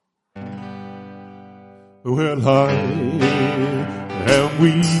When I am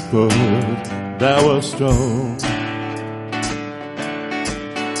weak, but thou art strong.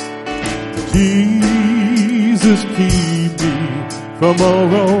 Jesus, keep me from all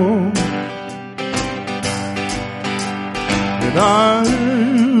wrong, and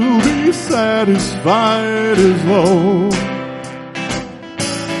I'll be satisfied as long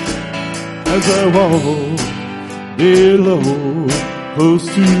as I walk below close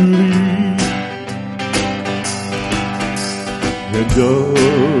to thee. And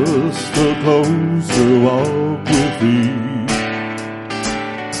just a closer walk with thee.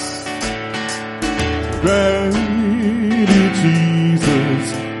 Granted, Jesus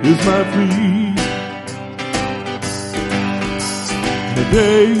is my plea, and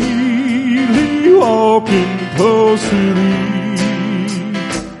daily walking close to thee.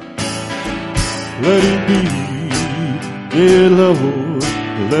 Let it be, dear Lord,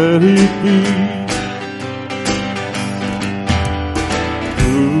 let it be.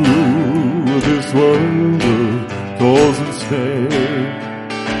 This world of toils and snare,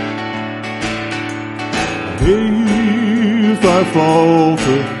 if I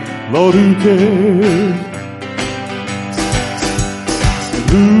falter, Lord, who cares?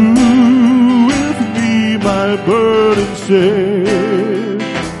 Who with me my burden share?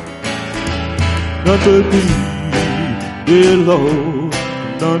 None but thee, dear Lord,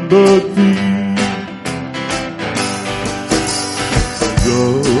 none but thee.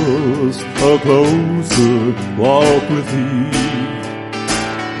 Just a closer walk with thee.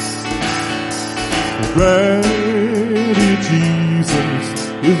 Granted, Jesus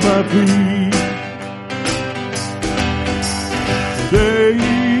is my plea.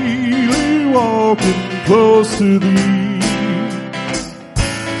 Daily walking close to thee.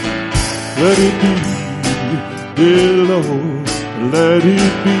 Let it be, dear Lord, let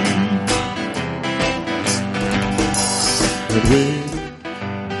it be. And when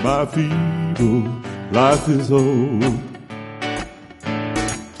my feeble life is old,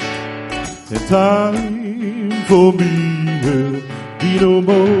 and time for me will be no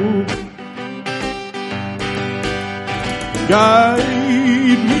more,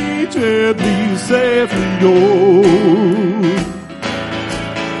 guide me gently, safely, oh,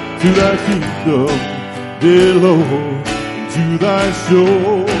 to thy kingdom, dear Lord, to thy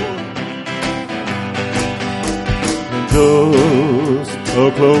shore. And just a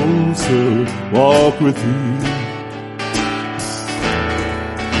closer walk with thee.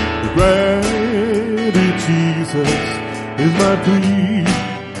 Granted, Jesus is my plea.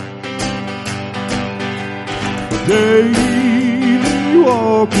 Daily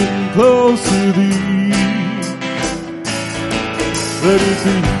walking close to thee. Let it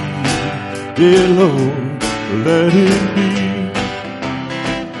be, dear Lord, let it be.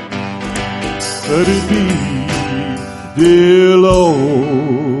 Let it be, dear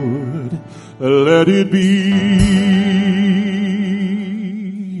Lord, let it be.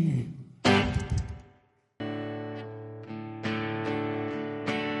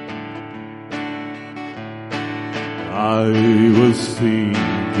 I was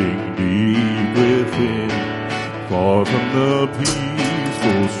sinking deep within, far from the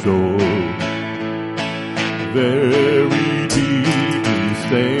peaceful shore, very deeply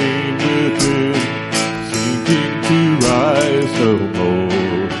stained within, sinking to rise no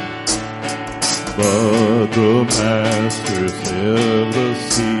more. But the Master's endless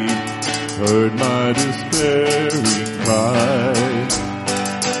sea heard my despairing cry.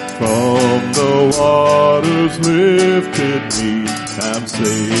 From the waters lifted me, I'm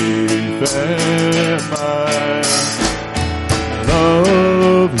safe and mine.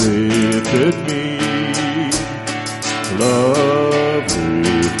 Love lifted me, love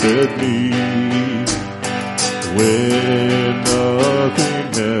lifted me, when nothing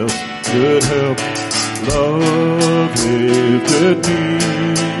else could help. Love lifted me,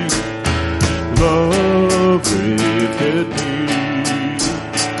 love lifted me.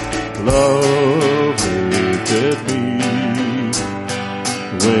 Love lifted me,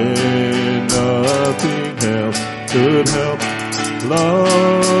 when nothing else could help.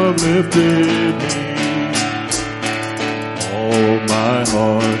 Love lifted me. All my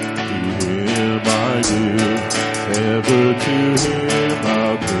heart to Him I give, ever to Him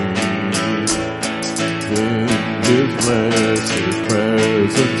I'll bring. In His blessed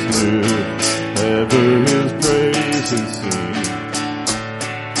presence live, ever His praises sing.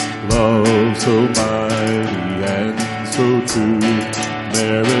 Love so mighty and so true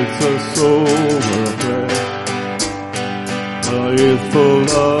merits a soul of prayer. If for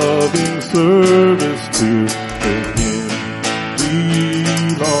loving service to Him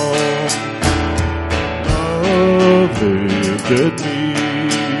belong, lifted me.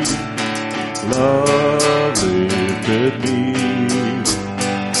 Love lifted me.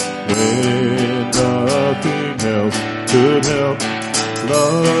 When nothing else could help,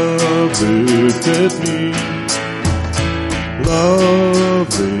 love lifted me.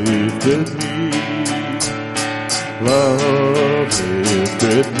 Love lifted me. Love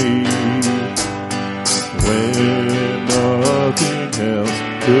lifted me. When nothing else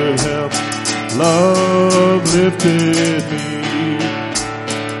could help, love lifted me.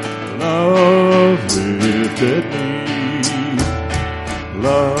 Love lifted me.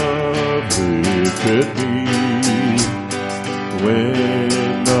 Love lifted me. When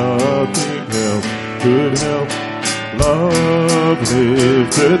nothing else could help, love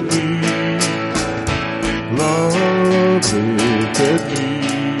lifted me. Love lifted me.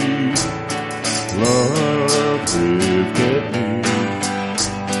 Love lifted me.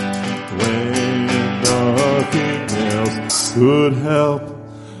 When nothing else could help,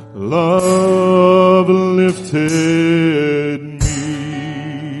 love lifted me.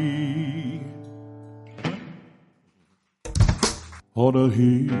 On a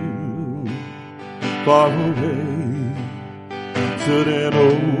hill far away stood an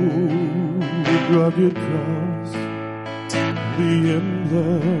old rugged cross, the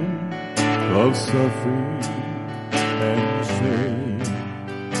emblem of suffering and shame.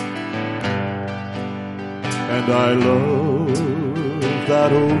 And I love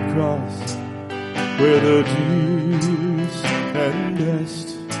that old cross where the dearest and best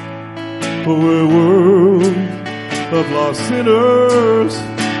for a world of lost sinners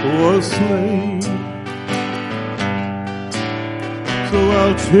was slain. So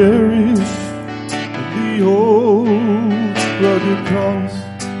I'll cherish the old rugged cross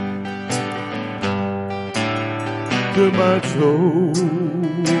till my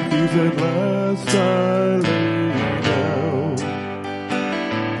trophies at last I lay down.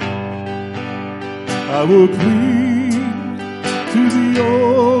 I will cling to the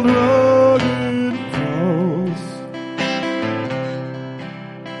old rugged cross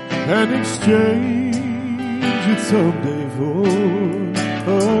and exchange it someday for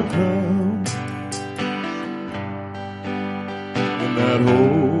a crown. And that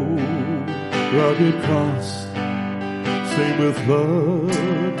old rugged cross, stained with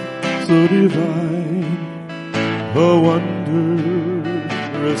blood so divine, a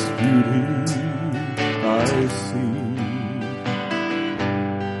wondrous beauty I see.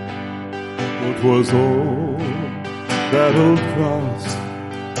 What was on that old cross?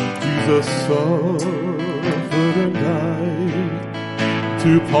 Jesus suffered and died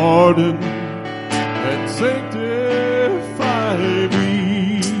to pardon and sanctify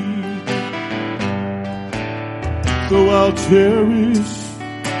me. So I'll cherish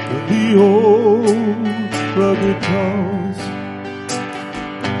the old rugged cross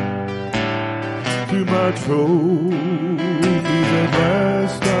to my trophies at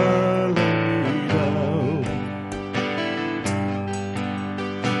last I lay down.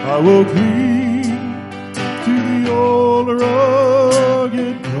 I will cling to the old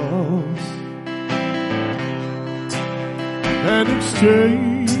rugged cross and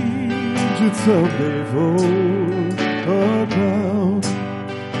exchange it someday for a crown.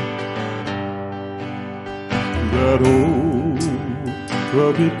 That old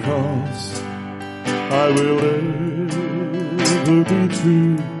rugged cross, I will ever be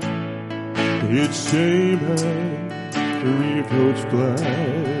true. Its shame and reproach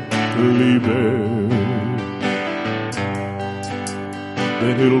gladly bear.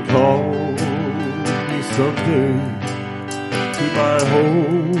 Then it'll call me someday to my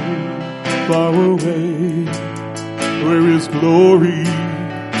home far away, where His glory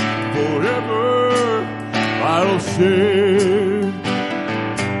forever I'll share.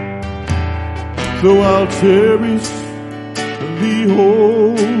 So I'll cherish the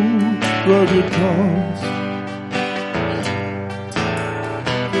old rugged cross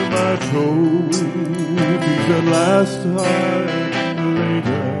till my trophies at last I lay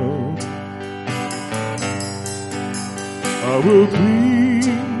down. I will cling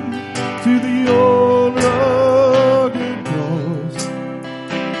to the old rugged cross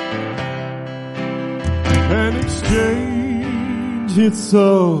and exchange it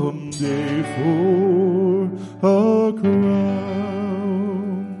someday for a crown.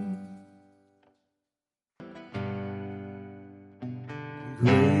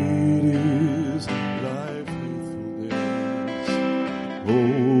 Great is thy faithfulness, O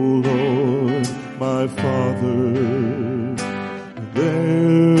Lord, my Father.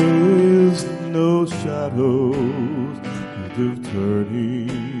 There is no shadow of turning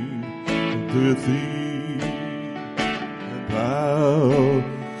with thee. Thou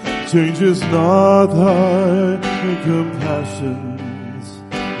changes not thy compassions,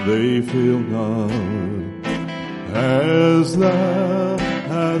 they fail not. As thou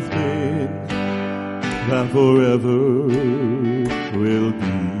hast been, that forever will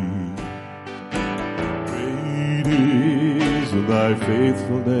be. Great is thy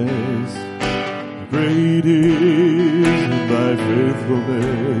faithfulness, great is thy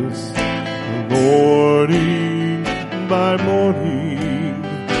faithfulness. Morning by morning,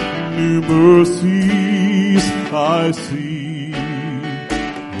 new mercies I see.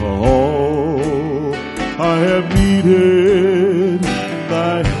 All I have needed,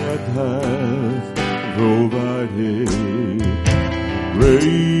 thy hand hath provided.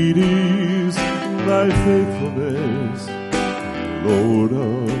 Great is thy faithfulness, Lord,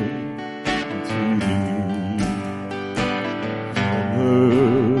 unto thee.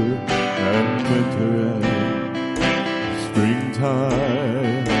 Summer and winter and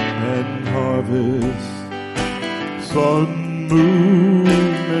springtime and harvest, sun, moon,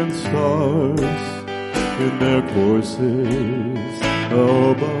 and stars in their courses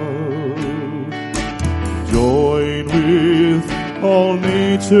above, join with all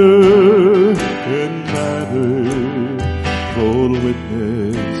nature in manifold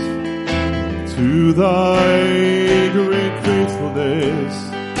witness to thy great faithfulness,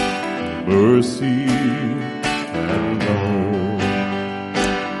 mercy, and love.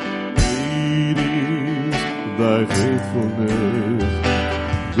 Great is thy faithfulness,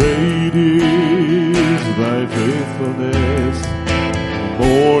 great is thy faithfulness.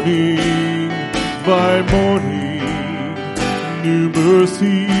 Morning by morning, new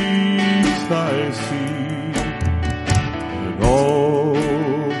mercies I see. And all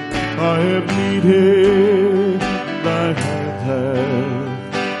I have needed, thy hand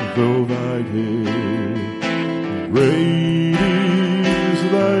hath provided. Great is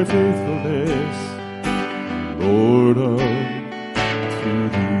thy faithfulness, Lord, unto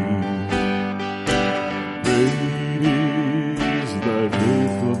thee. Great is thy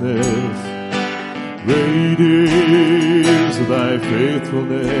faithfulness, great is thy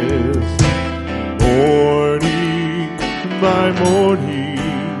faithfulness. Morning by morning,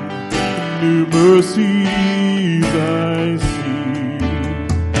 new mercies I see.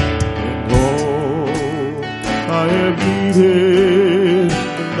 And all I have needed,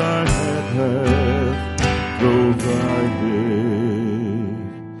 thy hand hath provided.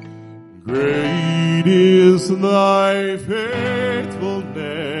 Great is thy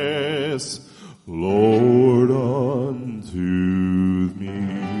faithfulness, Lord, unto me.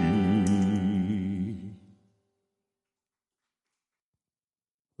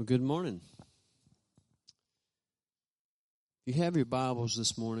 Well, good morning. If you have your Bibles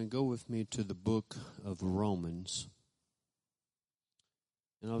this morning, go with me to the book of Romans.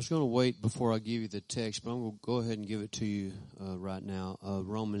 And I was going to wait before I give you the text, but I'm going to go ahead and give it to you right now.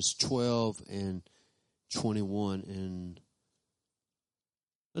 Romans 12 and 21. And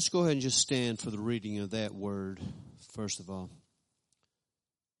let's go ahead and just stand for the reading of that word, first of all.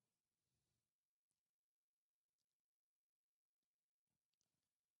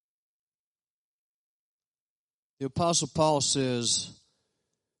 The Apostle Paul says,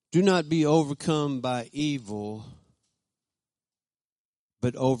 "Do not be overcome by evil,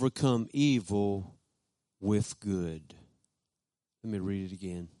 but overcome evil with good." Let me read it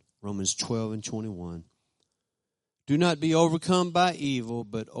again. Romans 12 and 21. Do not be overcome by evil,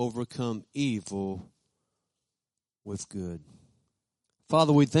 but overcome evil with good.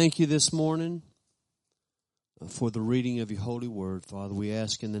 Father, we thank you this morning for the reading of your holy word. Father, we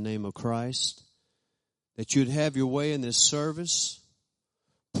ask in the name of Christ that you'd have your way in this service.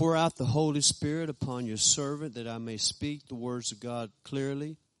 Pour out the Holy Spirit upon your servant that I may speak the words of God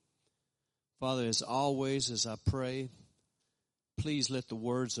clearly. Father, as always, as I pray, please let the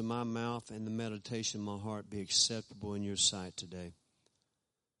words of my mouth and the meditation of my heart be acceptable in your sight today.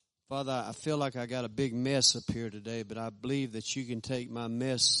 Father, I feel like I got a big mess up here today, but I believe that you can take my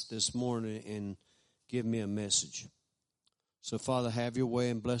mess this morning and give me a message. So, Father, have your way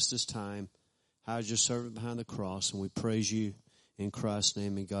and bless this time. Hide your servant behind the cross, and we praise you in Christ's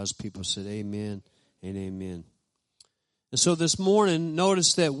name. And God's people said amen and amen. And so this morning,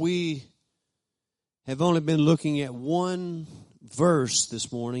 notice that we have only been looking at one verse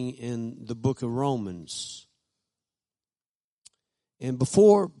this morning in the book of Romans. And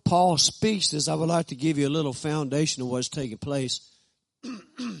before Paul speaks this, I would like to give you a little foundation of what's taking place.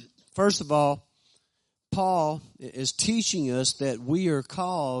 First of all, Paul is teaching us that we are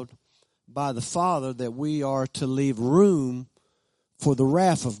called by the Father that we are to leave room for the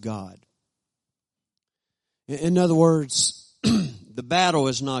wrath of God. In other words, the battle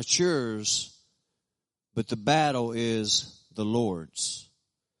is not yours, but the battle is the Lord's.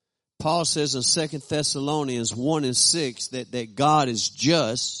 Paul says in 2 Thessalonians 1:6 that God is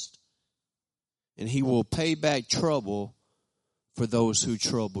just and he will pay back trouble for those who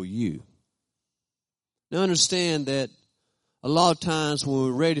trouble you. Now understand that a lot of times when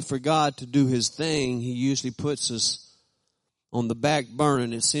we're ready for God to do his thing, he usually puts us on the back burner.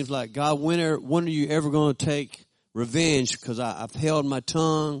 And it seems like, God, when are you ever going to take revenge? Because I've held my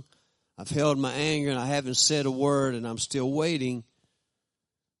tongue, I've held my anger, and I haven't said a word, and I'm still waiting.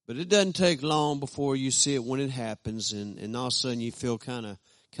 But it doesn't take long before you see it when it happens, and all of a sudden you feel kind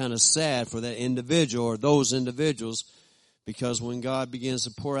of sad for that individual or those individuals, because when God begins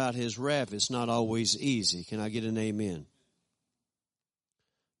to pour out his wrath, it's not always easy. Can I get an amen?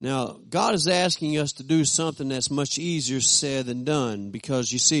 Now, God is asking us to do something that's much easier said than done,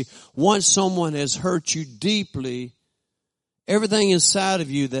 because you see, once someone has hurt you deeply, everything inside of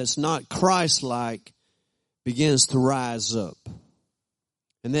you that's not Christ-like begins to rise up.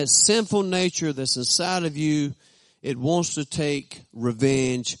 And that sinful nature that's inside of you, it wants to take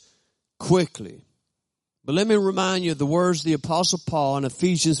revenge quickly. But let me remind you of the words of the Apostle Paul in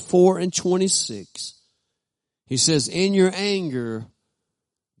Ephesians 4:26. He says, in your anger,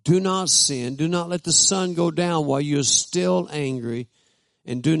 do not sin. Do not let the sun go down while you're still angry,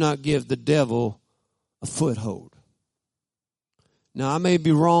 and do not give the devil a foothold. Now, I may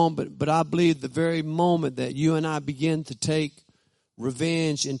be wrong, but I believe the very moment that you and I begin to take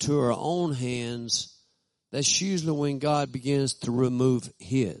revenge into our own hands, that's usually when God begins to remove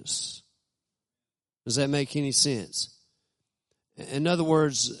his. Does that make any sense? In other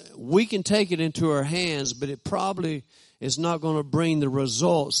words, we can take it into our hands, but it probably is not going to bring the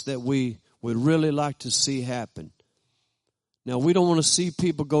results that we would really like to see happen. Now, we don't want to see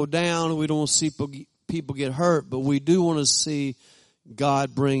people go down. We don't want to see people get hurt, but we do want to see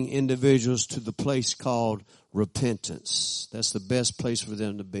God bring individuals to the place called repentance. That's the best place for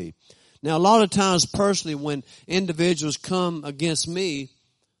them to be. Now, a lot of times, personally, when individuals come against me,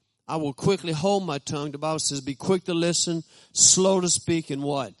 I will quickly hold my tongue. The Bible says, be quick to listen, slow to speak, and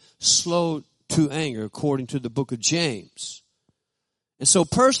what? Slow to anger, according to the book of James. And so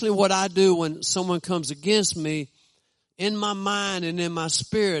personally, what I do when someone comes against me, in my mind and in my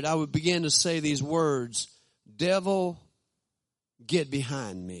spirit, I would begin to say these words, devil, get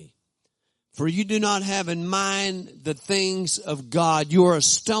behind me. For you do not have in mind the things of God. You are a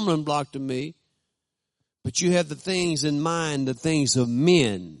stumbling block to me, but you have the things in mind, the things of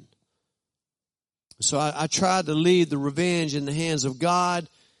men. So I try to leave the revenge in the hands of God,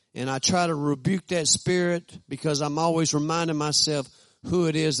 and I try to rebuke that spirit, because I'm always reminding myself who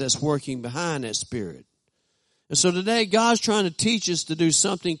it is that's working behind that spirit. And so today, God's trying to teach us to do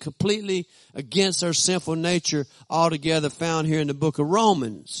something completely against our sinful nature, altogether found here in the book of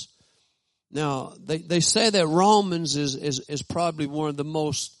Romans. Now, they say that Romans is probably one of the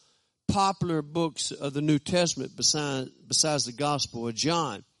most popular books of the New Testament besides the Gospel of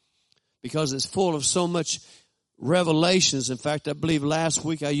John, because it's full of so much revelations. In fact, I believe last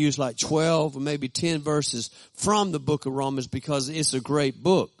week I used like 12 or maybe 10 verses from the book of Romans, because it's a great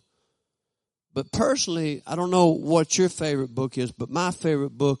book. But personally, I don't know what your favorite book is, but my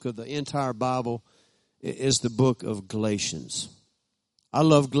favorite book of the entire Bible is the book of Galatians. I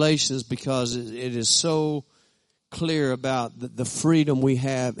love Galatians because it is so clear about the freedom we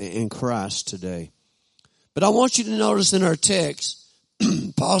have in Christ today. But I want you to notice in our text,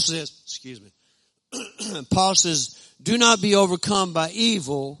 Paul says, Paul says, do not be overcome by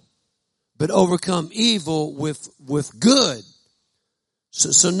evil, but overcome evil with good.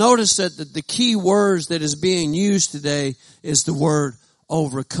 So notice that the key words that is being used today is the word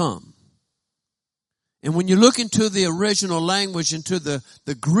overcome. And when you look into the original language, into the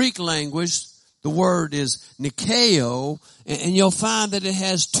Greek language, the word is nikeo, and you'll find that it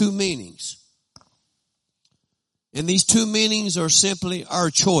has two meanings. And these two meanings are simply our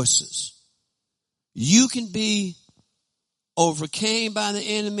choices. You can be overcame by the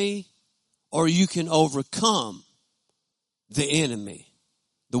enemy, or you can overcome the enemy.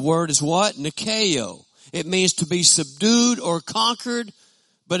 The word is what? Nikeo. It means to be subdued or conquered,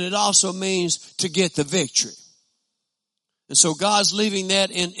 but it also means to get the victory. And so God's leaving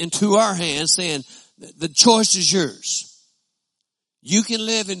that into our hands, saying the choice is yours. You can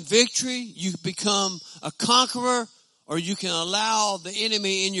live in victory, you can become a conqueror, or you can allow the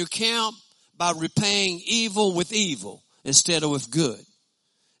enemy in your camp by repaying evil with evil instead of with good.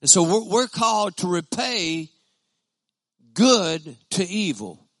 And so we're called to repay good to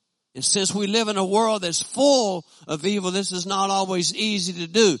evil. And since we live in a world that's full of evil, this is not always easy to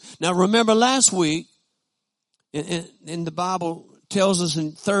do. Now remember last week, in the Bible tells us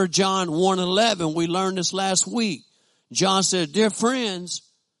in 3 John 1:11, we learned this last week. John said, "Dear friends,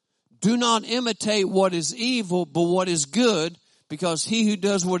 do not imitate what is evil, but what is good, because he who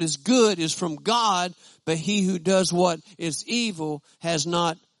does what is good is from God, but he who does what is evil has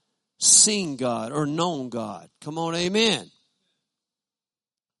not seen God or known God." Come on, amen.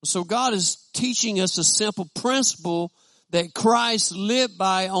 So God is teaching us a simple principle that Christ lived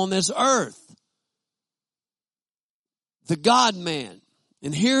by on this earth. The God-man.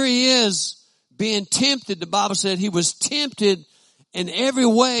 And here he is being tempted. The Bible said he was tempted in every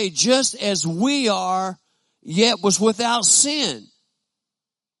way just as we are, yet was without sin.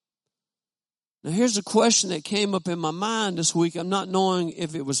 Now here's a question that came up in my mind this week. I'm not knowing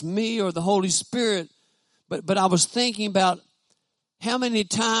if it was me or the Holy Spirit, but I was thinking about how many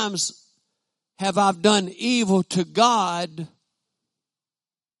times have I done evil to God,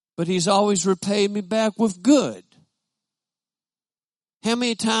 but he's always repaid me back with good? How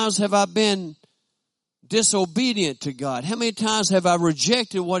many times have I been disobedient to God? How many times have I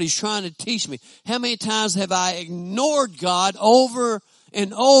rejected what he's trying to teach me? How many times have I ignored God over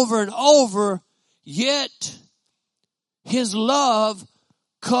and over and over, yet his love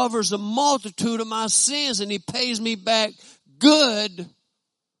covers a multitude of my sins and he pays me back good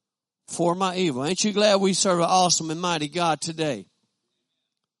for my evil. Ain't you glad we serve an awesome and mighty God today?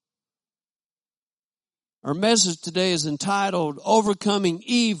 Our message today is entitled, Overcoming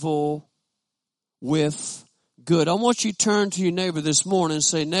Evil with Good. I want you to turn to your neighbor this morning and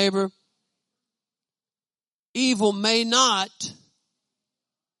say, neighbor, evil may not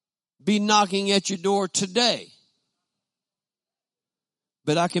be knocking at your door today,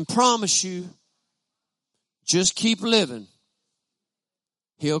 but I can promise you, just keep living.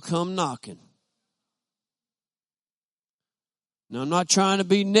 He'll come knocking. Now, I'm not trying to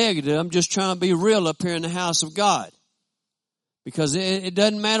be negative. I'm just trying to be real up here in the house of God. Because it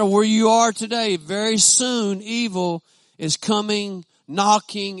doesn't matter where you are today. Very soon, evil is coming,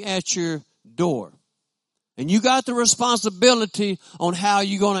 knocking at your door. And you got the responsibility on how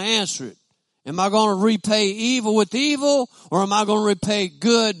you're going to answer it. Am I going to repay evil with evil, or am I going to repay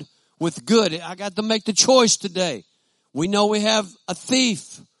good with good? I got to make the choice today. We know we have a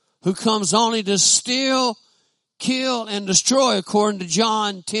thief who comes only to steal, kill, and destroy, according to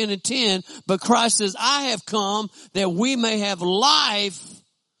John 10:10. But Christ says, I have come that we may have life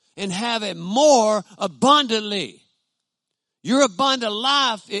and have it more abundantly. Your abundant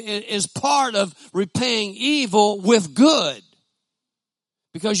life is part of repaying evil with good.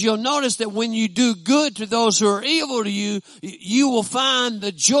 Because you'll notice that when you do good to those who are evil to you, you will find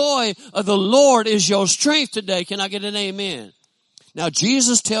the joy of the Lord is your strength today. Can I get an amen? Now,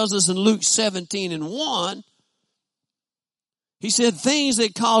 Jesus tells us in Luke 17:1, he said, things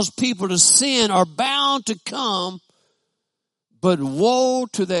that cause people to sin are bound to come, but woe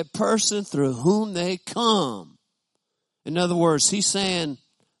to that person through whom they come. In other words, he's saying,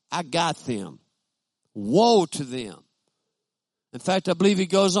 I got them. Woe to them. In fact, I believe he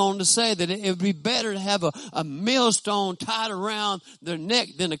goes on to say that it would be better to have a millstone tied around their neck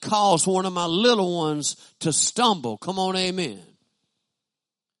than to cause one of my little ones to stumble. Come on, amen.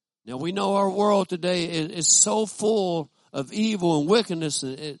 Now, we know our world today is so full of evil and wickedness.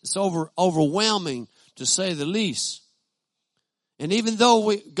 It's overwhelming, to say the least. And even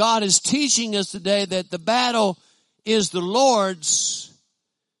though God is teaching us today that the battle is the Lord's,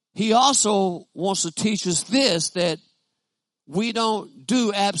 he also wants to teach us this, that we don't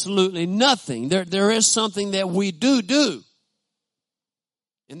do absolutely nothing. There is something that we do.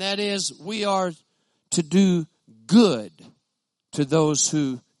 And that is, we are to do good to those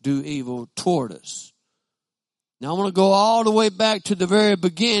who do evil toward us. Now I want to go all the way back to the very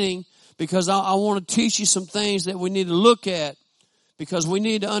beginning, because I want to teach you some things that we need to look at, because we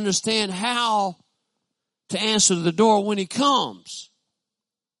need to understand how to answer the door when he comes.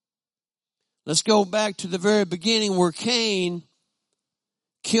 Let's go back to the very beginning where Cain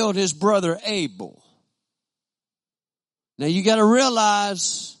killed his brother Abel. Now you got to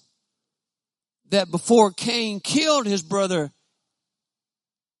realize that before Cain killed his brother,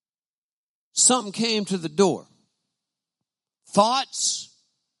 something came to the door. Thoughts,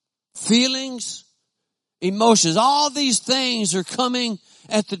 feelings, emotions, all these things are coming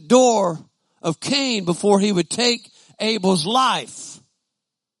at the door of Cain before he would take Abel's life.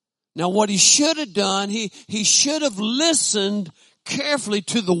 Now what he should have done, he should have listened carefully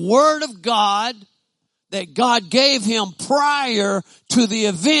to the word of God that God gave him prior to the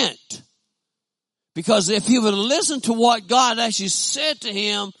event. Because if he would have listened to what God actually said to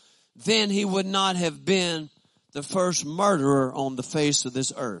him, then he would not have been the first murderer on the face of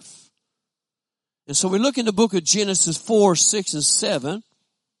this earth. And so we look in the book of Genesis 4, 6, and 7.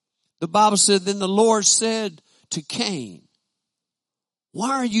 The Bible said, then the Lord said to Cain,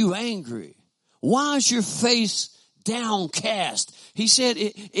 why are you angry? Why is your face downcast? He said,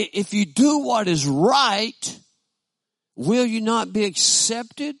 if you do what is right, will you not be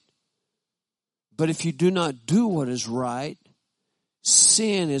accepted? But if you do not do what is right,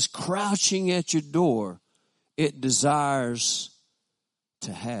 sin is crouching at your door. It desires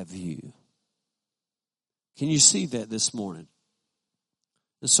to have you. Can you see that this morning?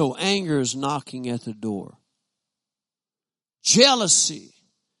 And so anger is knocking at the door. Jealousy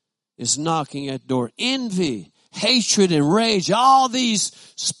is knocking at the door. Envy, hatred, and rage, all these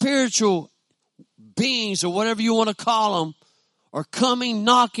spiritual beings or whatever you want to call them are coming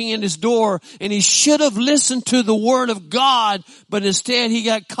knocking at his door. And he should have listened to the word of God, but instead he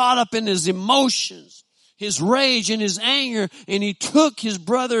got caught up in his emotions, his rage and his anger, and he took his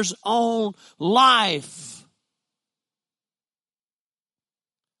brother's own life.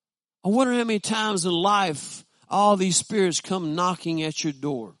 I wonder how many times in life all these spirits come knocking at your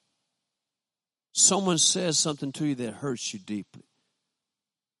door. Someone says something to you that hurts you deeply.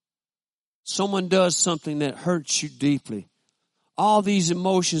 Someone does something that hurts you deeply. All these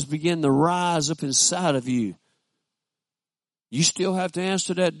emotions begin to rise up inside of you. You still have to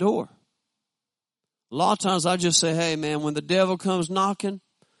answer that door. A lot of times I just say, hey man, when the devil comes knocking,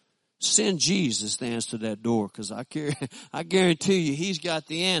 send Jesus to answer that door, because I guarantee you he's got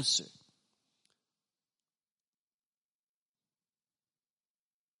the answer.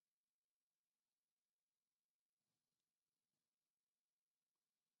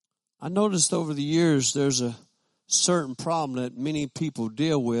 I noticed over the years there's a certain problem that many people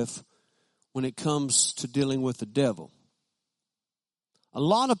deal with when it comes to dealing with the devil. A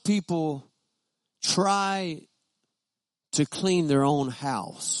lot of people try to clean their own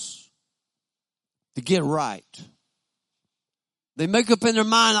house, to get right. They make up in their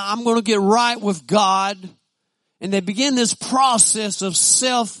mind, I'm going to get right with God, and they begin this process of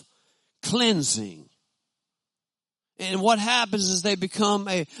self-cleansing. And what happens is they become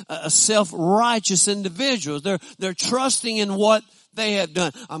a self-righteous individual. They're trusting in what they have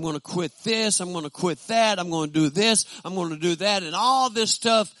done. I'm going to quit this. I'm going to quit that. I'm going to do this. I'm going to do that. And all this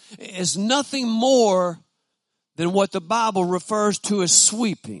stuff is nothing more than what the Bible refers to as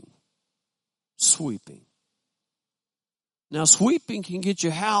sweeping. Sweeping. Now, sweeping can get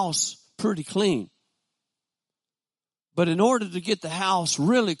your house pretty clean. But in order to get the house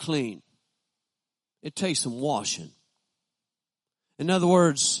really clean, it takes some washing. In other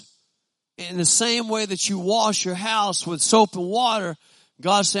words, in the same way that you wash your house with soap and water,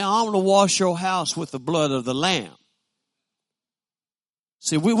 God said, I'm going to wash your house with the blood of the Lamb.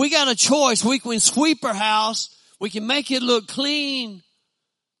 See, we got a choice. We can sweep our house. We can make it look clean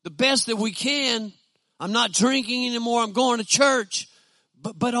the best that we can. I'm not drinking anymore. I'm going to church.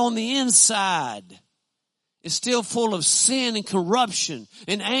 But on the inside, it's still full of sin and corruption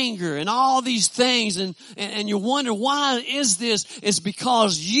and anger and all these things. And you wonder, why is this? It's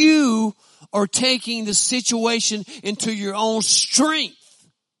because you are taking the situation into your own strength.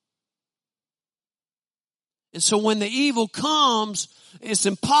 And so when the evil comes, it's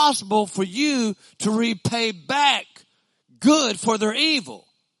impossible for you to repay back good for their evil,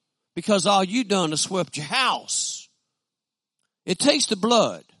 because all you done is swept your house. It takes the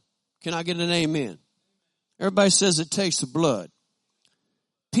blood. Can I get an amen? Everybody says it takes the blood.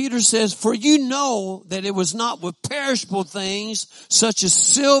 Peter says, for you know that it was not with perishable things such as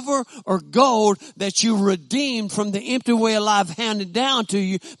silver or gold that you redeemed from the empty way of life handed down to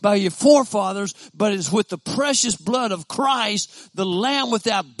you by your forefathers, but it's with the precious blood of Christ, the Lamb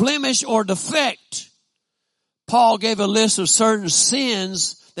without blemish or defect. Paul gave a list of certain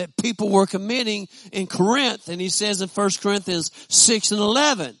sins that people were committing in Corinth, and he says in 1 Corinthians 6 and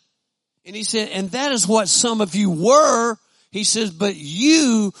 11. And he said, and that is what some of you were. He says, but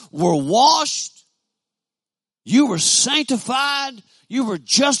you were washed, you were sanctified, you were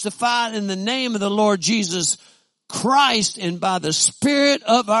justified in the name of the Lord Jesus Christ and by the Spirit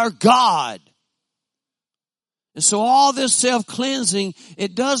of our God. And so all this self-cleansing,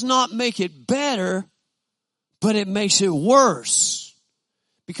 it does not make it better, but it makes it worse.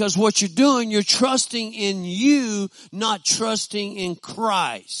 Because what you're doing, you're trusting in you, not trusting in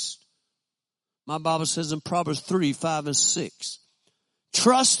Christ. My Bible says in Proverbs 3, 5, and 6,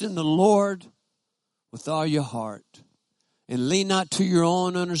 trust in the Lord with all your heart and lean not to your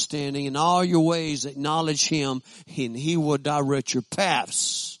own understanding. In all your ways acknowledge Him, and He will direct your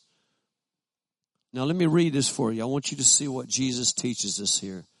paths. Now let me read this for you. I want you to see what Jesus teaches us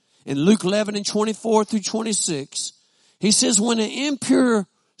here. In Luke 11 and 24 through 26, He says, when an impure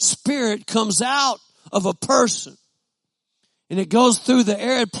spirit comes out of a person and it goes through the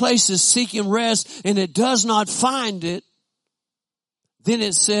arid places seeking rest and it does not find it, then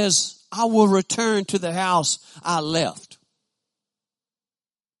it says, I will return to the house I left.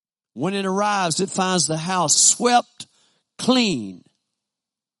 When it arrives, it finds the house swept clean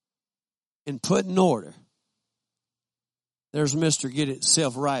and put in order. There's Mr. Get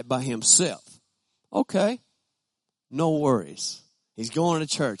Itself Right by himself. Okay, no worries. He's going to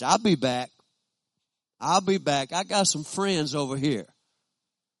church. I'll be back. I got some friends over here.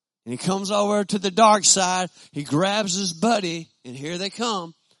 And he comes over to the dark side. He grabs his buddy, and here they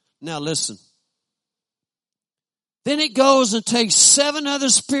come. Now listen. Then it goes and takes 7 other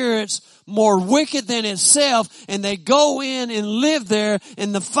spirits more wicked than itself, and they go in and live there,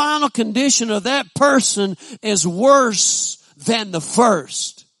 and the final condition of that person is worse than the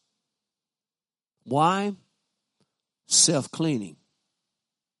first. Why? Self-cleaning.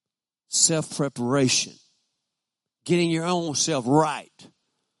 Self-preparation. Getting your own self right.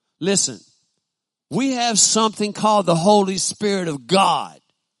 Listen, we have something called the Holy Spirit of God.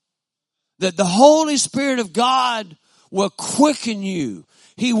 That the Holy Spirit of God will quicken you.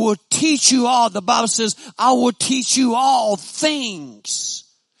 He will teach you all. The Bible says, I will teach you all things.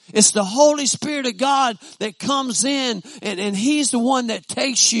 It's the Holy Spirit of God that comes in and He's the one that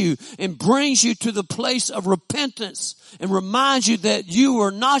takes you and brings you to the place of repentance and reminds you that you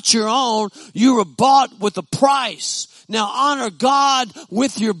are not your own. You were bought with a price. Now honor God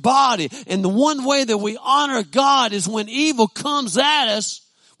with your body. And the one way that we honor God is when evil comes at us,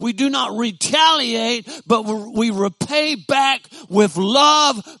 we do not retaliate, but we repay back with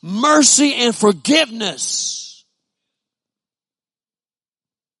love, mercy, and forgiveness.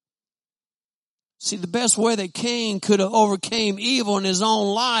 See, the best way that Cain could have overcame evil in his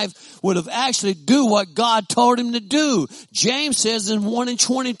own life would have actually do what God told him to do. James says in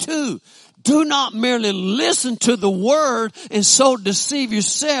 1:22, do not merely listen to the word and so deceive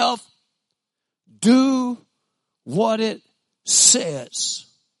yourself. Do what it says.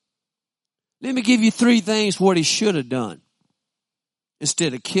 Let me give you 3 things what he should have done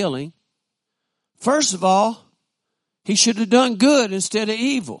instead of killing. First of all, he should have done good instead of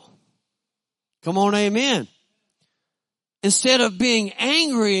evil. Come on, amen. Instead of being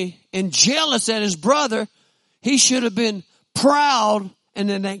angry and jealous at his brother, he should have been proud and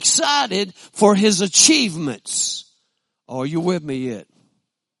then excited for his achievements. Are you with me yet?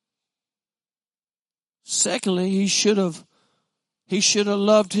 Secondly, he should have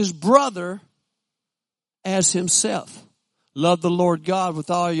loved his brother as himself. Love the Lord God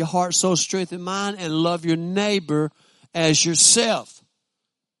with all your heart, soul, strength, and mind, and love your neighbor as yourself.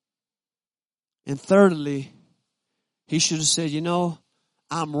 And thirdly, he should have said,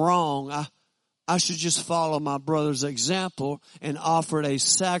 I'm wrong. I should just follow my brother's example and offer a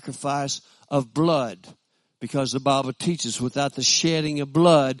sacrifice of blood. Because the Bible teaches without the shedding of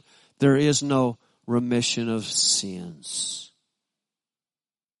blood, there is no remission of sins.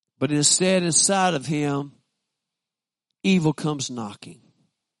 But instead, inside of him, evil comes knocking.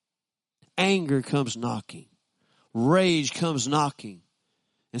 Anger comes knocking. Rage comes knocking.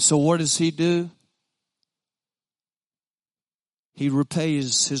 And so what does he do? He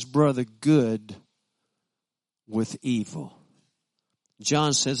repays his brother good with evil.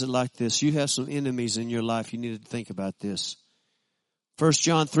 John says it like this. You have some enemies in your life. You need to think about this. 1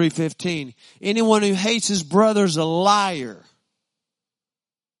 John 3:15. Anyone who hates his brother is a liar.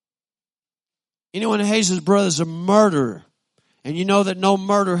 Anyone who hates his brother is a murderer. And you know that no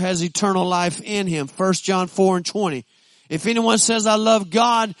murderer has eternal life in him. 1 John 4:20. If anyone says, I love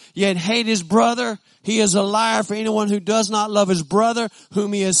God, yet hate his brother, he is a liar. For anyone who does not love his brother,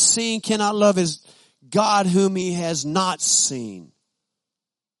 whom he has seen, cannot love his God, whom he has not seen.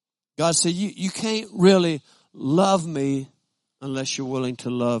 God said, you can't really love me unless you're willing to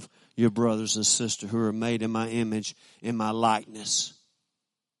love your brothers and sisters who are made in my image, in my likeness.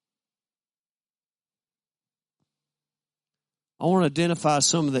 I want to identify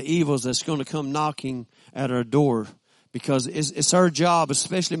some of the evils that's going to come knocking at our door. Because it's our job,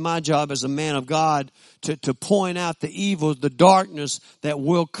 especially my job as a man of God, to point out the evil, the darkness that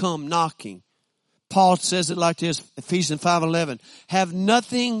will come knocking. Paul says it like this, Ephesians 5:11. Have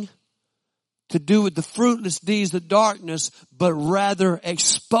nothing to do with the fruitless deeds of darkness, but rather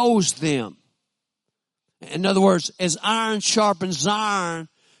expose them. In other words, as iron sharpens iron,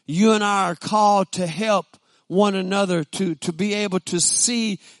 you and I are called to help one another to be able to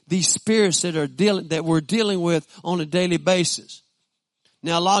see these spirits that we're dealing with on a daily basis.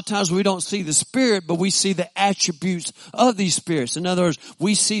 Now, a lot of times we don't see the spirit, but we see the attributes of these spirits. In other words,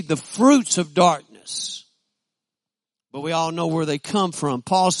 we see the fruits of darkness. But we all know where they come from.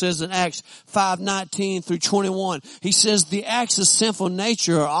 Paul says in Acts 5:19 through 21, he says the acts of sinful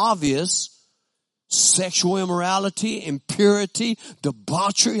nature are obvious. Sexual immorality, impurity,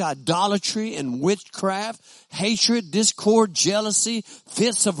 debauchery, idolatry, and witchcraft, hatred, discord, jealousy,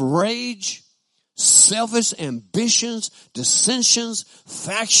 fits of rage, selfish ambitions, dissensions,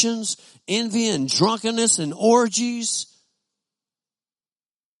 factions, envy and drunkenness and orgies,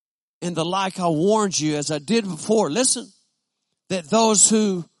 and the like. I warned you, as I did before, listen, that those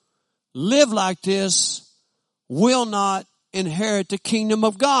who live like this will not inherit the kingdom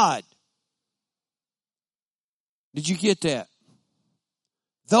of God. Did you get that?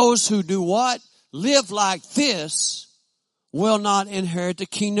 Those who do what? Live like this will not inherit the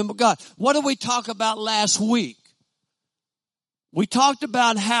kingdom of God. What did we talk about last week? We talked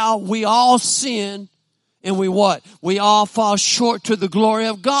about how we all sin and we what? We all fall short to the glory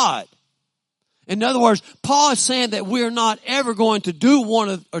of God. In other words, Paul is saying that we're not ever going to do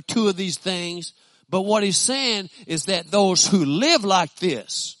one or two of these things, but what he's saying is that those who live like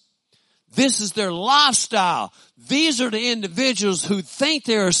this is their lifestyle. These are the individuals who think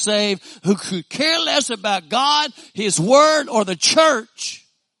they are saved, who could care less about God, His Word, or the church.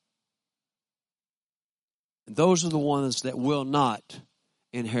 And those are the ones that will not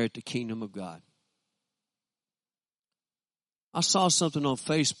inherit the kingdom of God. I saw something on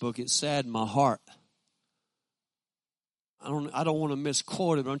Facebook. It saddened my heart. I don't want to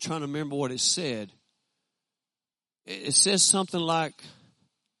misquote it, but I'm trying to remember what it said. It says something like,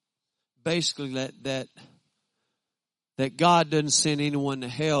 basically that God doesn't send anyone to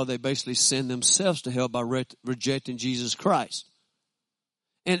hell. They basically send themselves to hell by rejecting Jesus Christ.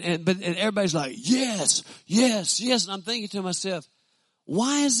 But everybody's like, yes, yes, yes. And I'm thinking to myself,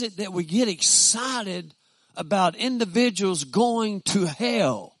 why is it that we get excited about individuals going to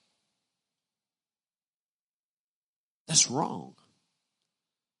hell? That's wrong.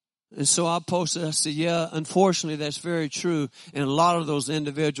 And so I posted, I said, yeah, unfortunately that's very true. And a lot of those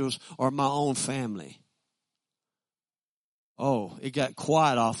individuals are my own family. Oh, it got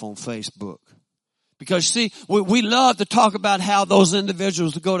quiet off on Facebook. Because see, we love to talk about how those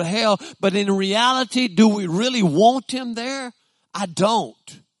individuals go to hell, but in reality, do we really want them there? I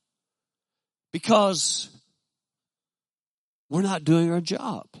don't. Because we're not doing our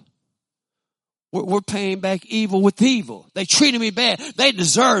job. We're paying back evil with evil. They treated me bad. They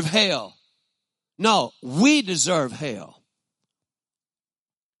deserve hell. No, we deserve hell.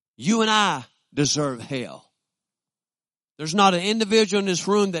 You and I deserve hell. There's not an individual in this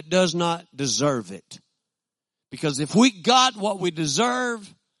room that does not deserve it. Because if we got what we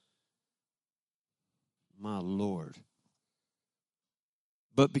deserve, my Lord.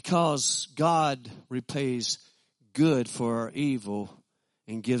 But because God repays good for our evil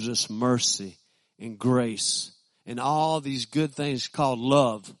and gives us mercy and grace and all these good things called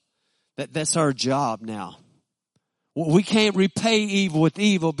love, that's our job now. We can't repay evil with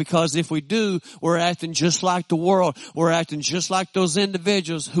evil, because if we do, we're acting just like the world. We're acting just like those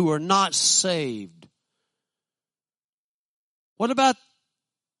individuals who are not saved. What about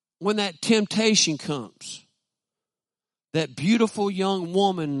when that temptation comes? That beautiful young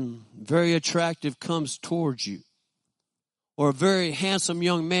woman, very attractive, comes towards you. Or a very handsome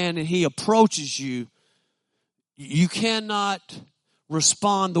young man, and he approaches you. You cannot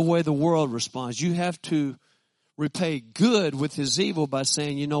respond the way the world responds. You have to repay good with his evil by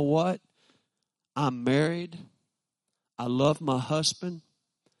saying, you know what? I'm married. I love my husband.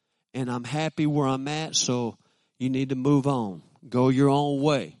 And I'm happy where I'm at. So you need to move on. Go your own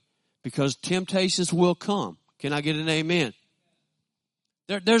way. Because temptations will come. Can I get an amen?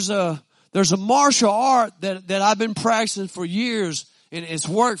 There's a martial art that I've been practicing for years, and it's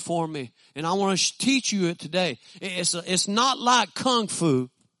worked for me. And I want to teach you it today. It's not like Kung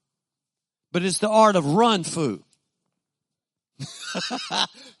Fu, but it's the art of run fu.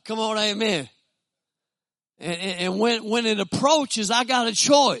 Come on, amen. And when it approaches, I got a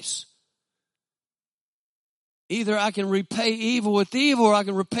choice. Either I can repay evil with evil, or I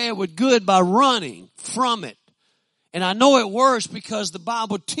can repay it with good by running from it. And I know it works because the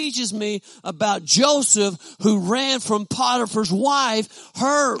Bible teaches me about Joseph, who ran from Potiphar's wife.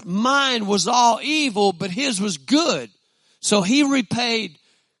 Her mind was all evil, but his was good. So he repaid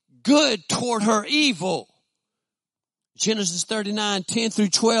good toward her evil. Genesis 39:10 through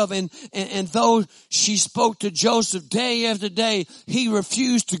 12. And though she spoke to Joseph day after day, he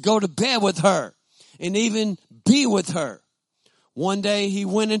refused to go to bed with her and even be with her. One day he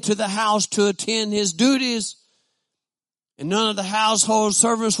went into the house to attend his duties, and none of the household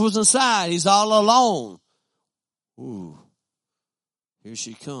servants was inside. He's all alone. Ooh, here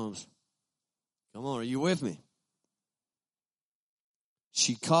she comes. Come on, are you with me?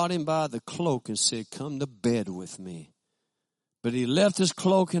 She caught him by the cloak and said, come to bed with me. But he left his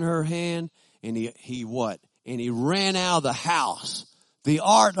cloak in her hand, and he what? And he ran out of the house. The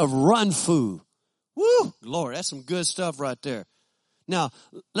art of run foo. Woo! Lord, that's some good stuff right there. Now,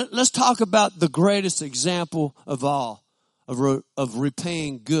 let's talk about the greatest example of all of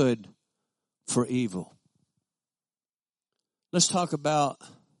repaying good for evil. Let's talk about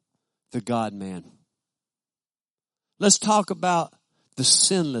the God-man. Let's talk about the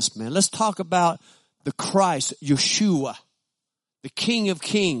sinless man. Let's talk about the Christ, Yeshua, the King of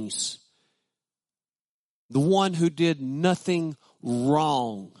Kings, the one who did nothing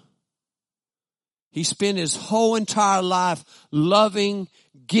wrong. He spent his whole entire life loving,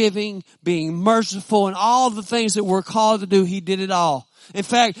 giving, being merciful, and all the things that we're called to do. He did it all. In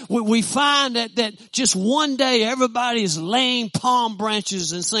fact, we find that just one day everybody is laying palm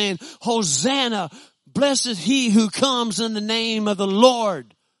branches and saying, Hosanna, blessed he who comes in the name of the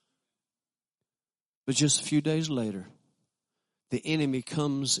Lord. But just a few days later, the enemy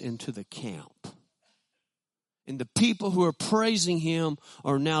comes into the camp. And the people who are praising him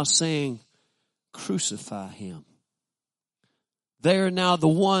are now saying, crucify him. They are now the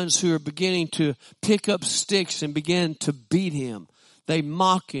ones who are beginning to pick up sticks and begin to beat him. They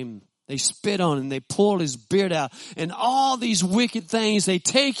mock him. They spit on him. They pull his beard out. And all these wicked things, they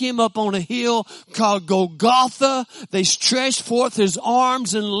take him up on a hill called Golgotha. They stretch forth his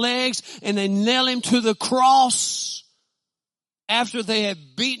arms and legs and they nail him to the cross. After they have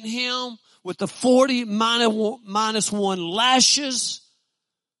beaten him with the 40 minus 1 lashes,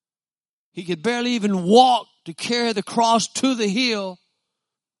 he could barely even walk to carry the cross to the hill.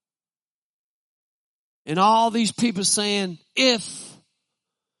 And all these people saying, if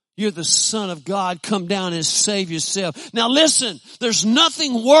you're the Son of God, come down and save yourself. Now listen, there's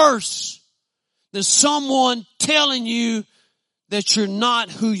nothing worse than someone telling you that you're not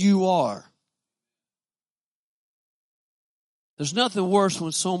who you are. There's nothing worse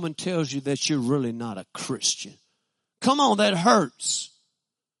when someone tells you that you're really not a Christian. Come on, that hurts.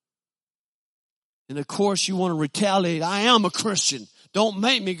 And of course you want to retaliate. I am a Christian. Don't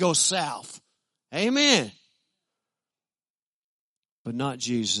make me go south. Amen. But not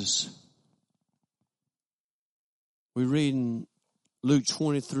Jesus. We read in Luke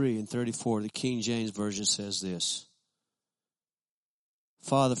 23:34, the King James Version says this.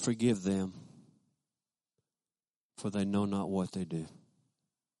 Father, forgive them, for they know not what they do.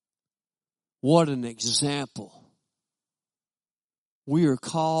 What an example. We are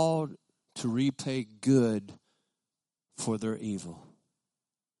called to repay good for their evil.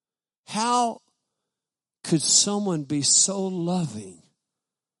 How could someone be so loving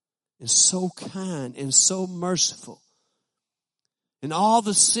and so kind and so merciful? And all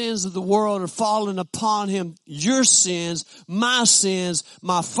the sins of the world are falling upon him. Your sins, my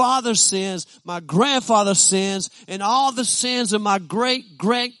father's sins, my grandfather's sins, and all the sins of my great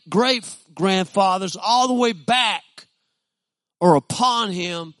grandfathers all the way back are upon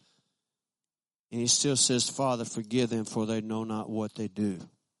him. And he still says, Father, forgive them, for they know not what they do.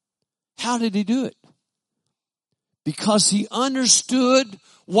 How did he do it? Because he understood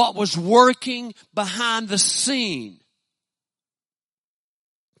what was working behind the scene.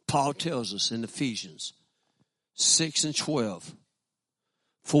 Paul tells us in Ephesians 6:12,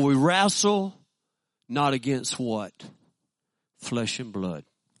 for we wrestle not against what? Flesh and blood.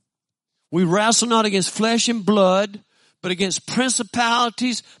 We wrestle not against flesh and blood, but against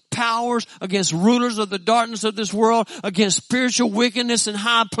principalities, powers, against rulers of the darkness of this world, against spiritual wickedness in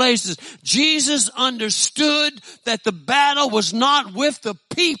high places. Jesus understood that the battle was not with the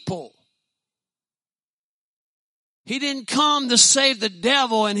people. He didn't come to save the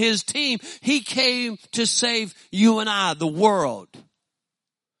devil and his team. He came to save you and I, the world.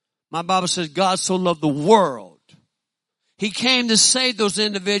 My Bible says God so loved the world. He came to save those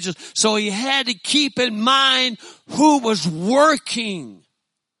individuals, so he had to keep in mind who was working.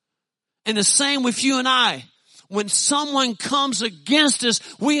 And the same with you and I. When someone comes against us,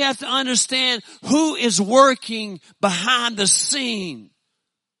 we have to understand who is working behind the scene.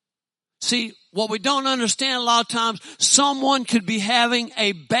 See, what we don't understand a lot of times, someone could be having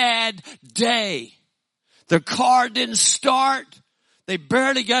a bad day. Their car didn't start. They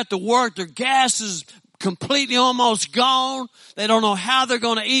barely got to work. Their gas is completely almost gone. They don't know how they're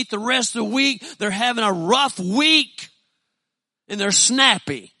going to eat the rest of the week. They're having a rough week and they're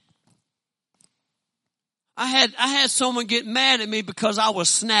snappy. I had someone get mad at me because I was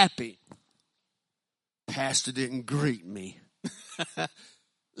snappy. Pastor didn't greet me.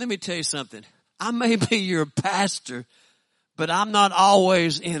 Let me tell you something. I may be your pastor, but I'm not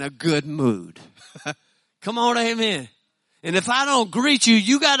always in a good mood. Come on, amen. And if I don't greet you,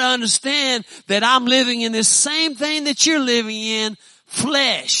 you got to understand that I'm living in this same thing that you're living in,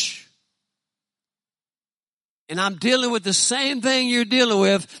 flesh. And I'm dealing with the same thing you're dealing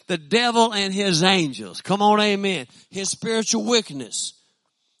with, the devil and his angels. Come on, amen. His spiritual wickedness.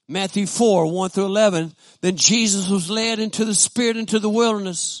 Matthew 4, 1 through 11. Then Jesus was led into the spirit into the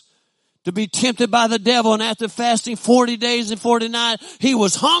wilderness to be tempted by the devil. And after fasting 40 days and 40 nights, he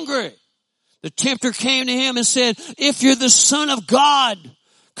was hungry. The tempter came to him and said, if you're the Son of God,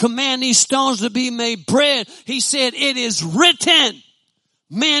 command these stones to be made bread. He said, it is written,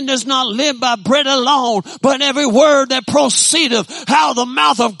 man does not live by bread alone, but every word that proceedeth out of the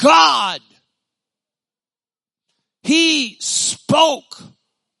mouth of God. He spoke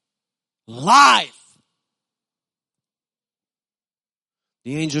life.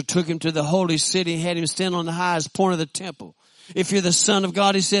 The angel took him to the holy city and had him stand on the highest point of the temple. If you're the Son of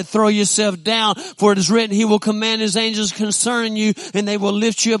God, he said, throw yourself down, for it is written, he will command his angels concerning you, and they will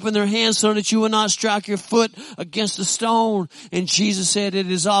lift you up in their hands so that you will not strike your foot against a stone. And Jesus said, it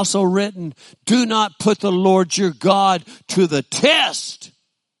is also written, do not put the Lord your God to the test.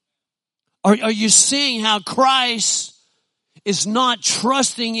 Are you seeing how Christ is not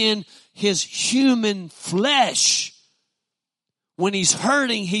trusting in his human flesh? When he's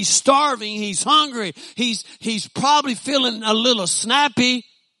hurting, he's starving, he's hungry, he's probably feeling a little snappy.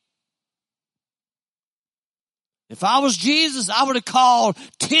 If I was Jesus, I would have called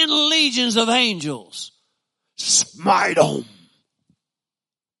 10 legions of angels. Smite them.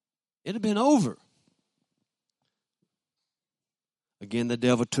 It'd have been over. Again, the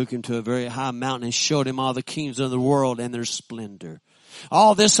devil took him to a very high mountain and showed him all the kingdoms of the world and their splendor.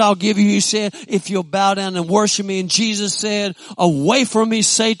 All this I'll give you, he said, if you'll bow down and worship me. And Jesus said, away from me,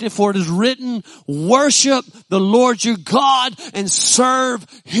 Satan, for it is written, worship the Lord your God and serve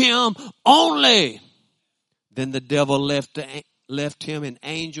him only. Then the devil left him, and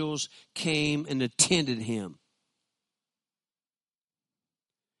angels came and attended him.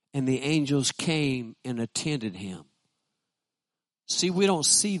 And the angels came and attended him. See, we don't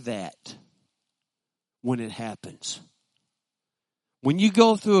see that when it happens. When you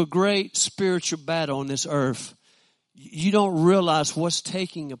go through a great spiritual battle on this earth, you don't realize what's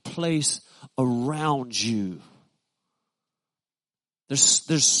taking a place around you.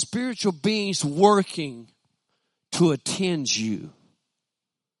 There's spiritual beings working to attend you.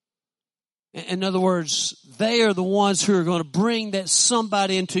 In other words, they are the ones who are going to bring that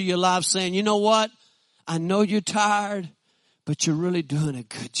somebody into your life saying, you know what? I know you're tired, but you're really doing a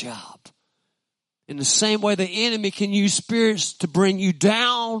good job. In the same way the enemy can use spirits to bring you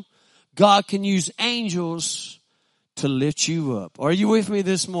down, God can use angels to lift you up. Are you with me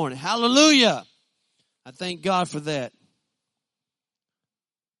this morning? Hallelujah. I thank God for that.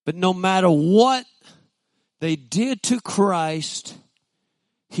 But no matter what they did to Christ,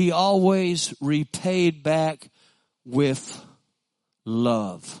 he always repaid back with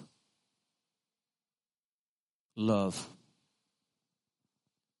love. Love.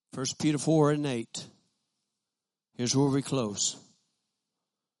 1 Peter 4 and 8. Here's where we close.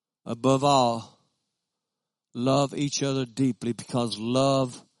 Above all, love each other deeply, because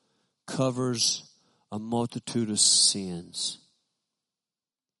love covers a multitude of sins.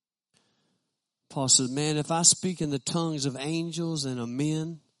 Paul says, man, if I speak in the tongues of angels and of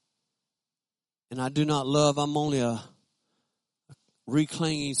men, and I do not love, I'm only a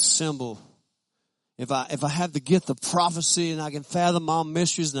reclinging cymbal. If I have the gift of prophecy and I can fathom all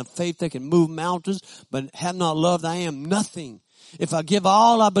mysteries and the faith that can move mountains, but have not loved, I am nothing. If I give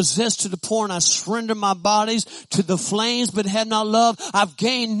all I possess to the poor and I surrender my bodies to the flames, but have not love, I've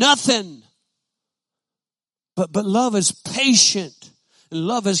gained nothing. But love is patient. And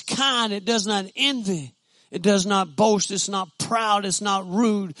love is kind. It does not envy. It does not boast. It's not proud. It's not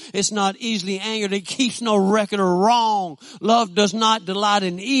rude. It's not easily angered. It keeps no record of wrong. Love does not delight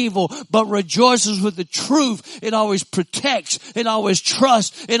in evil, but rejoices with the truth. It always protects. It always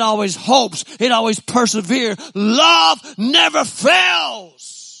trusts. It always hopes. It always perseveres. Love never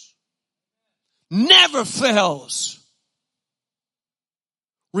fails. Never fails.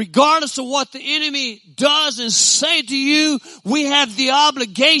 Regardless of what the enemy does and say to you, we have the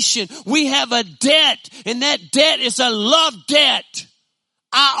obligation. We have a debt, and that debt is a love debt.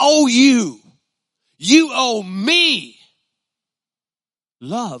 I owe you. You owe me.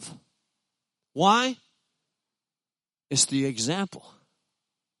 Love. Why? It's the example.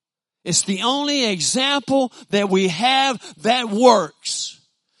 It's the only example that we have that works.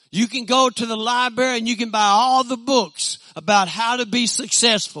 You can go to the library and you can buy all the books about how to be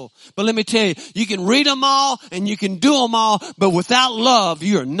successful. But let me tell you, you can read them all and you can do them all, but without love,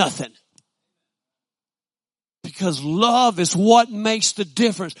 you're nothing. Because love is what makes the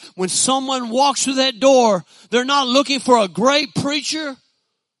difference. When someone walks through that door, they're not looking for a great preacher.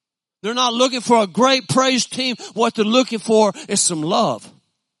 They're not looking for a great praise team. What they're looking for is some love.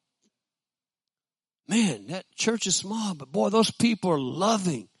 Man, that church is small, but boy, those people are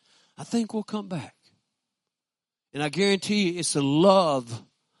loving. I think we'll come back. And I guarantee you it's the love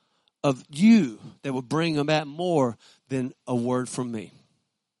of you that will bring them back more than a word from me.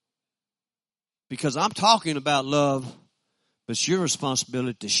 Because I'm talking about love, but it's your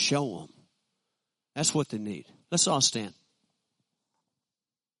responsibility to show them. That's what they need. Let's all stand.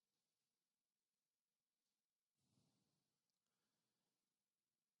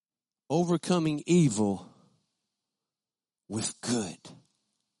 Overcoming evil with good.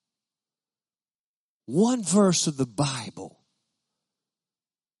 One verse of the Bible.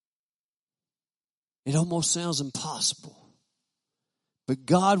 It almost sounds impossible. But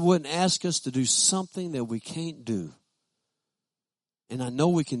God wouldn't ask us to do something that we can't do. And I know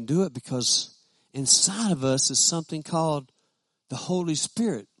we can do it because inside of us is something called the Holy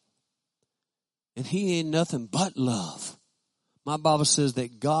Spirit. And He ain't nothing but love. My Bible says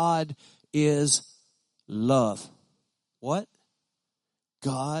that God is love. What?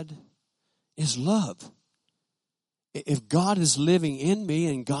 God is love. If God is living in me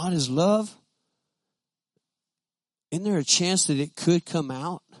and God is love, isn't there a chance that it could come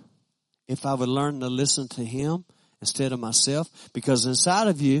out if I would learn to listen to Him instead of myself? Because inside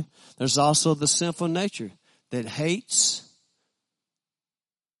of you, there's also the sinful nature that hates,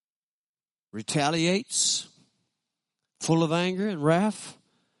 retaliates, full of anger and wrath.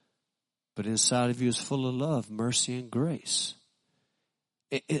 But inside of you is full of love, mercy, and grace.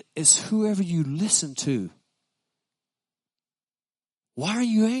 It's whoever you listen to. Why are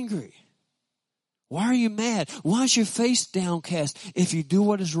you angry? Why are you mad? Why is your face downcast? If you do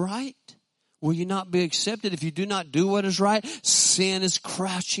what is right, will you not be accepted? If you do not do what is right, sin is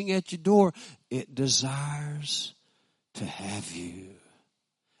crouching at your door. It desires to have you.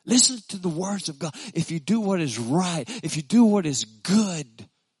 Listen to the words of God. If you do what is right, if you do what is good,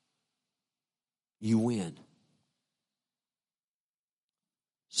 you win.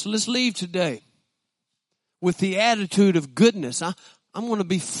 So let's leave today with the attitude of goodness. I'm going to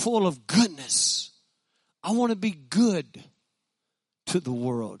be full of goodness. I want to be good to the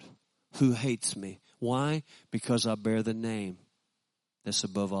world who hates me. Why? Because I bear the name that's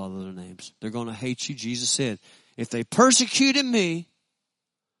above all other names. They're going to hate you. Jesus said, if they persecuted me,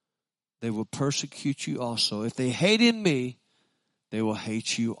 they will persecute you also. If they hated me, they will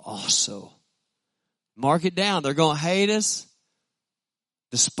hate you also. Mark it down. They're going to hate us,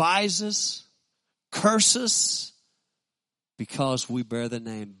 despise us, curse us, because we bear the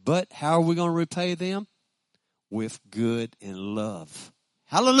name. But how are we going to repay them? With good and love.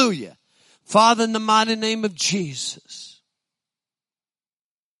 Hallelujah. Father, in the mighty name of Jesus,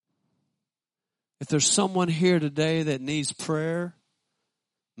 if there's someone here today that needs prayer,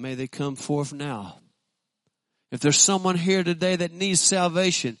 may they come forth now. If there's someone here today that needs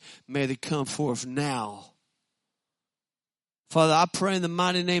salvation, may they come forth now. Father, I pray in the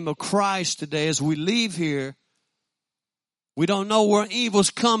mighty name of Christ today as we leave here. We don't know where evil's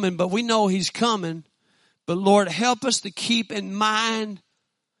coming, but we know He's coming. But Lord, help us to keep in mind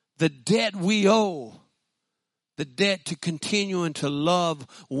the debt we owe, the debt to continuing to love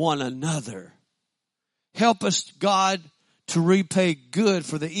one another. Help us, God, to repay good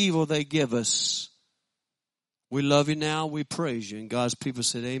for the evil they give us. We love you now. We praise you. And God's people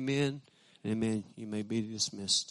said amen. Amen. You may be dismissed.